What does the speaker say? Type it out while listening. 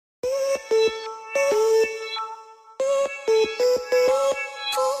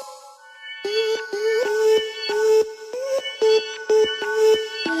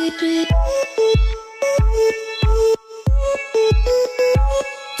So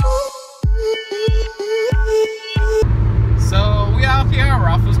we out here at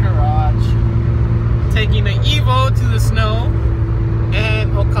Rafa's garage, taking the Evo to the snow,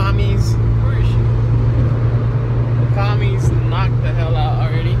 and Okami's, where is she? Okami's knocked the hell out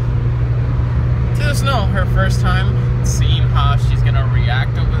already. To the snow, her first time, seeing how she's gonna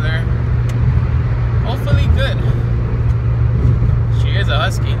react over there. Hopefully good. She is a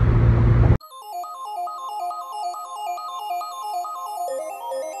husky.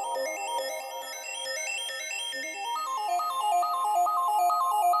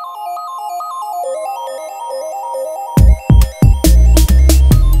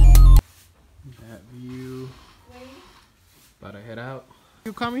 That view. About to head out.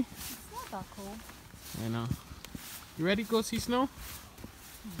 You coming? It's not that cold. I know. You ready to go see snow?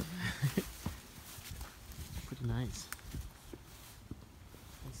 Pretty nice.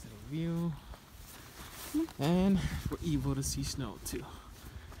 Nice little view. And we're able to see snow too.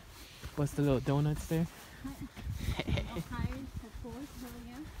 What's the little donuts there?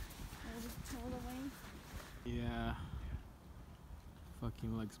 Yeah.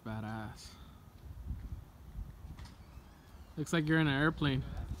 Fucking looks badass. Looks like you're in an airplane.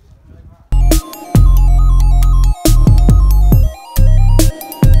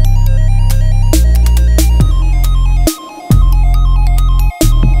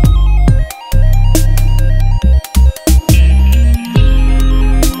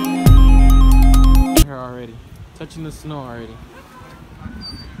 Here already. Touching the snow already.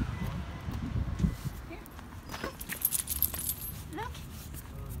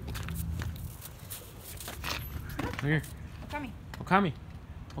 Here. Okami. Okami.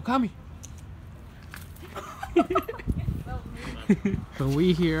 Okami. So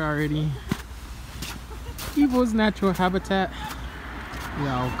we here already. Evo's natural habitat.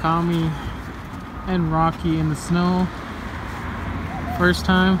 Yeah, Okami and Markie in the snow. First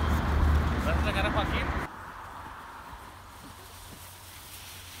time.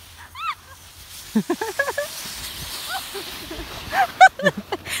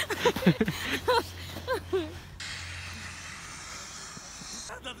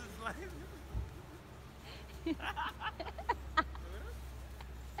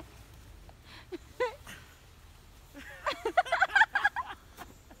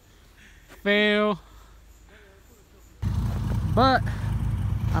 Fail. But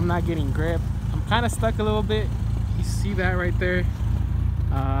I'm not getting grip. I'm kind of stuck a little bit. You see that right there?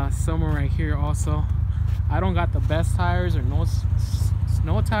 Somewhere right here also. I don't got the best tires or no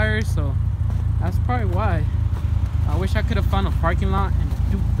snow tires, so that's probably why. I wish I could have found a parking lot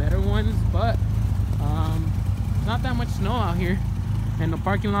and do better ones, but not that much snow out here, and the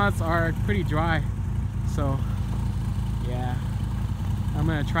parking lots are pretty dry. So yeah, I'm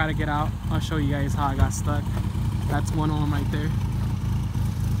gonna try to get out. I'll show you guys how I got stuck. That's one of them right there.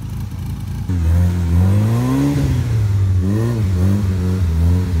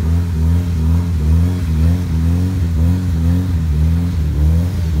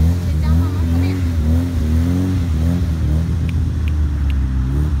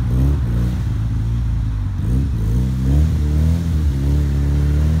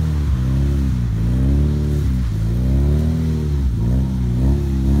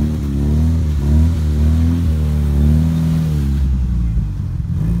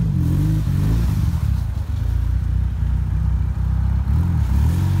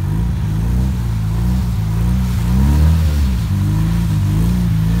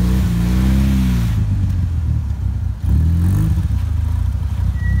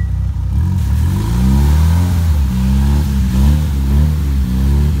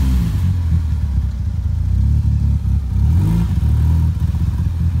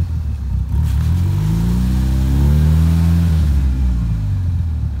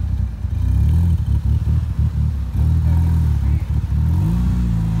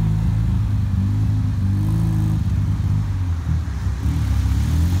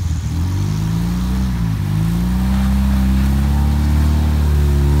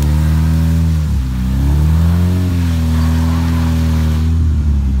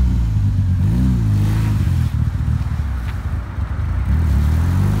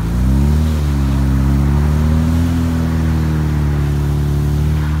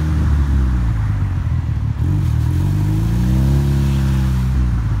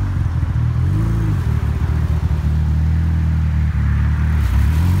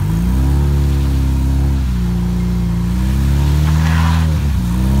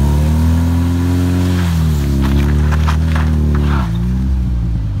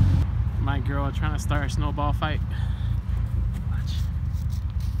 Trying to start a snowball fight. Watch.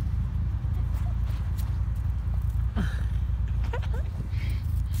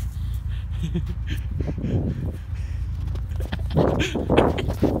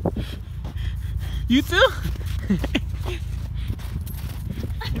 You too?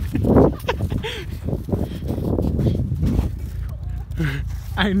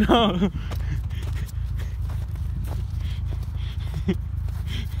 I know.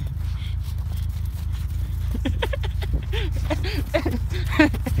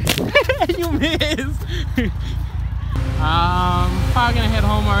 You missed. Probably gonna head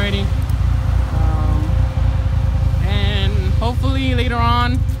home already. And hopefully later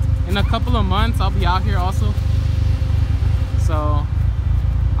on in a couple of months I'll be out here also. So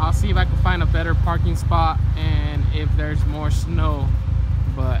I'll see if I can find a better parking spot and if there's more snow.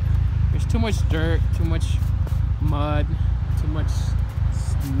 But there's too much dirt, too much mud, too much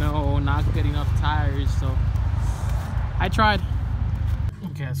snow, not good enough tires. So I tried.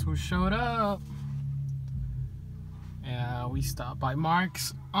 Guess who showed up? Yeah, we stopped by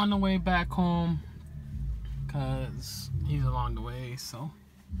Mark's on the way back home because he's along the way. So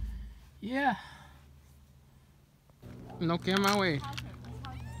yeah, no get in my way.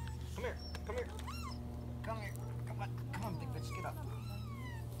 Come here, come here, come here, come on, big bitch, get up.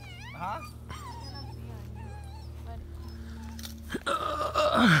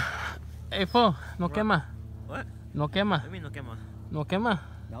 Hey, fool, no quema. What? No quema. What do you mean no quema? No quema.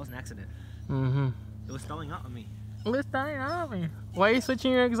 That was an accident. It was stalling out on me. What's dying on me? Why are you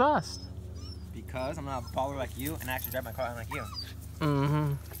switching your exhaust? Because I'm not a baller like you, and I actually drive my car like you.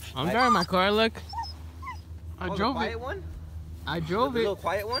 I'm driving my car. Look, I drove the quiet it. One? I drove the it. Little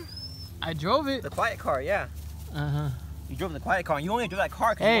quiet one? I drove it. The quiet car, yeah. You drove the quiet car. And you only drove that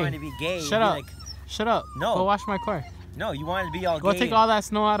car because you wanted to be gay. Shut up. Like, shut up. No. Go wash my car. No, you wanted to be all Go gay. take all that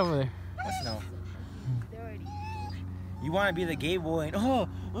snow out over there. What snow? You want to be the gay boy and oh,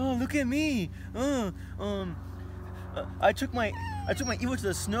 look at me. I took my Evo to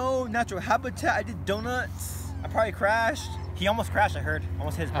the snow, natural habitat. I did donuts. I probably crashed. He almost crashed, I heard.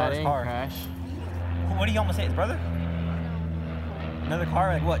 Almost hit his brother's car. Crash. What did he almost hit, his brother? Another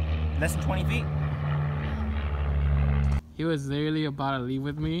car, like what, less than 20 feet? He was literally about to leave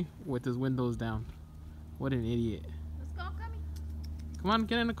with me with his windows down. What an idiot. Let's go, Kami. Come on,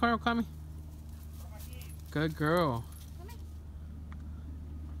 get in the car, Kami. Good girl.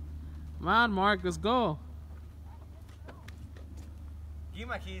 Come on, Mark, let's go. Give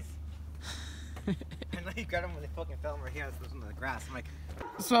me my keys. I know you got them when they fucking fell right here on the grass. I'm like,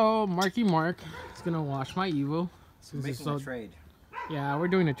 so Marky Mark is gonna wash my Evo. making a trade. Yeah, we're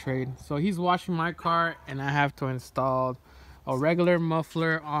doing a trade. So he's washing my car, and I have to install a regular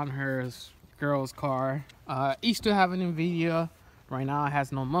muffler on her girl's car. Used to have an Invidia. Right now it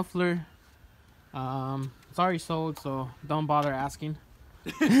has no muffler. It's already sold, so don't bother asking.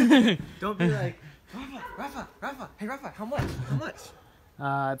 Don't be like, Rafa, hey Rafa, how much?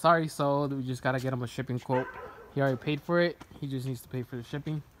 It's already sold. We just gotta get him a shipping quote. He already paid for it. He just needs to pay for the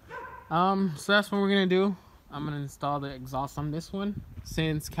shipping. So that's what we're gonna do. I'm gonna install the exhaust on this one.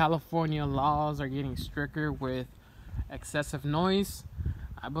 Since California laws are getting stricter with excessive noise,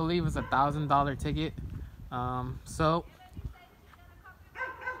 I believe it's $1,000 ticket.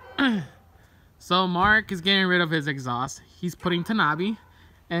 So Mark is getting rid of his exhaust. He's putting Tanabe,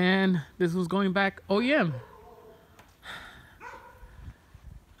 and this was going back OEM.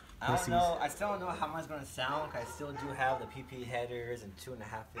 I don't know. I still don't know how much it's gonna sound. I still do have the PP headers and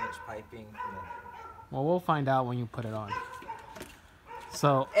 2.5-inch piping. Well, we'll find out when you put it on.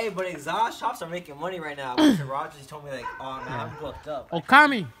 So. Hey, but exhaust shops are making money right now. Mr. Rogers told me like, oh man, I'm booked up.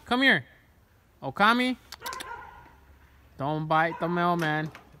 Okami, come here. Okami, don't bite the mailman.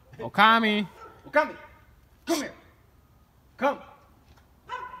 Okami. Okami, come here. Come.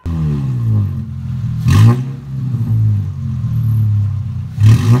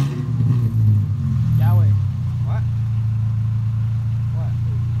 Yahweh. What? What?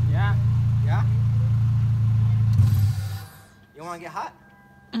 Yeah. Yeah? You want to get hot?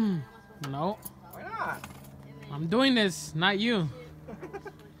 No. Why not? I'm doing this, not you.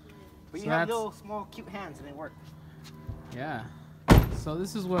 But So you have little, small, cute hands and they work. Yeah. So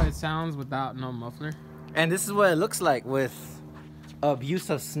this is what it sounds without no muffler. And this is what it looks like with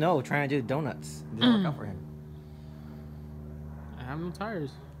abuse of snow trying to do donuts. It didn't work out for him. I have no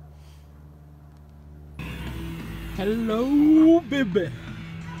tires. Hello, baby.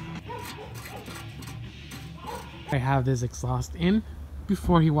 I have this exhaust in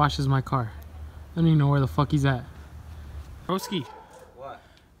before he washes my car. I don't even know where the fuck he's at. Broski, What?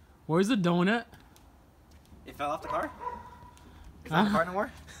 where's the donut? It fell off the car? It's not in the car no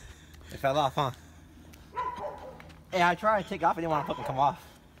more? It fell off, huh? Hey, I tried to take it off. I didn't want to fucking come off.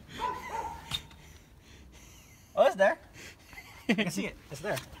 Oh, it's there. I can see it. It's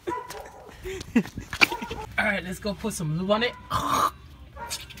there. Alright, let's go put some lube on it.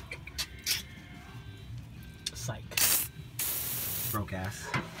 Psych. Broke ass.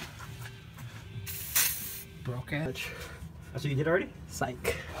 Broke ass. That's what you did already?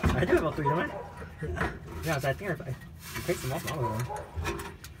 Psych. I did about 3, don't I? Yeah, so I think I picked some off the other one.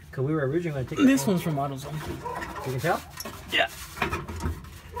 Because we were originally going to take this one's from AutoZone. You can tell? Yeah.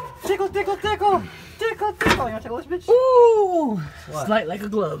 Tickle, tickle, tickle! Tickle, tickle! You want to tickle this bitch? Ooh! What? Slight like a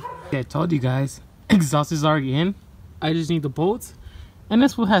glove. Yeah, I told you guys. Exhaust is already in. I just need the bolts. And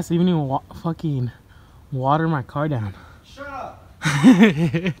this one has to even fucking water my car down. Shut up!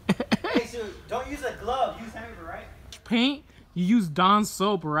 Hey, so don't use a glove. Use hammer, right? Paint, you use Dawn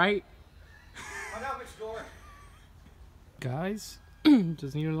soap, right? Find out which door. Guys,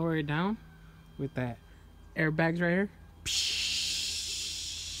 just need to lower it down with that airbags right here.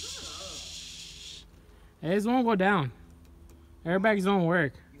 Hey, this won't go down. Airbags don't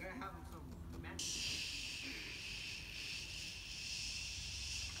work. You gotta have some.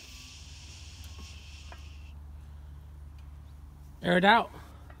 Air it out.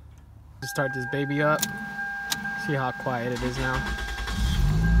 Just start this baby up. See how quiet it is now.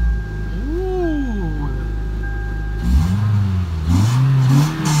 Ooh.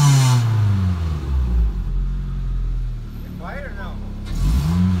 Quiet or no?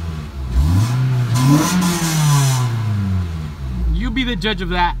 You be the judge of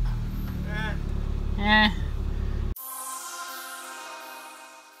that. Eh.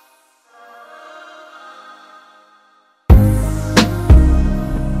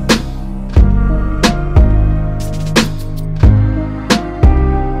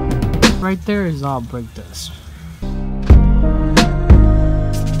 Right there is all brake dust.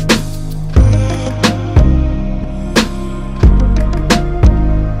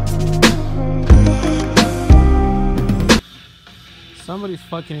 Somebody's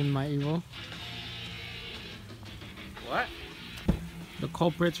fucking in my Evo. What? The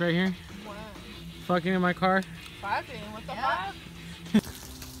culprit's right here. What? Fucking in my car. Fucking? What the fuck?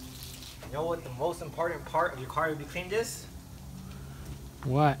 You know what the most important part of your car to be cleaned is?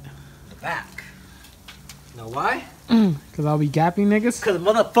 What? The back. You know why? Cause I'll be gapping niggas. Because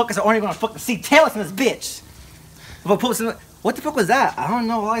motherfuckers are only gonna fucking see tails in this bitch. What the fuck was that? I don't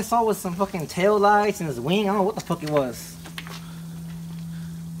know. All I saw was some fucking tail lights and his wing. I don't know what the fuck it was.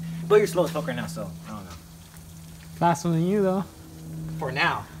 But you're slow as fuck right now, so I don't know. Faster than you though. For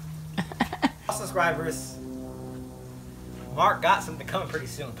now. Subscribers. Mark got something coming pretty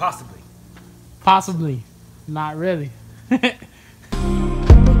soon, possibly. Possibly. Not really. Thank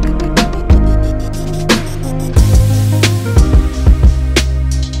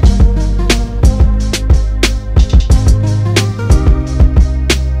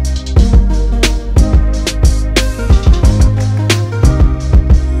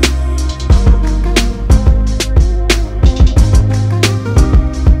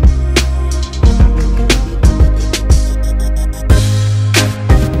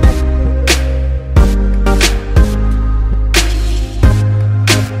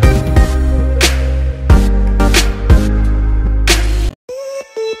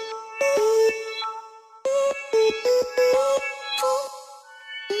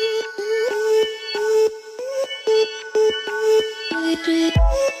you.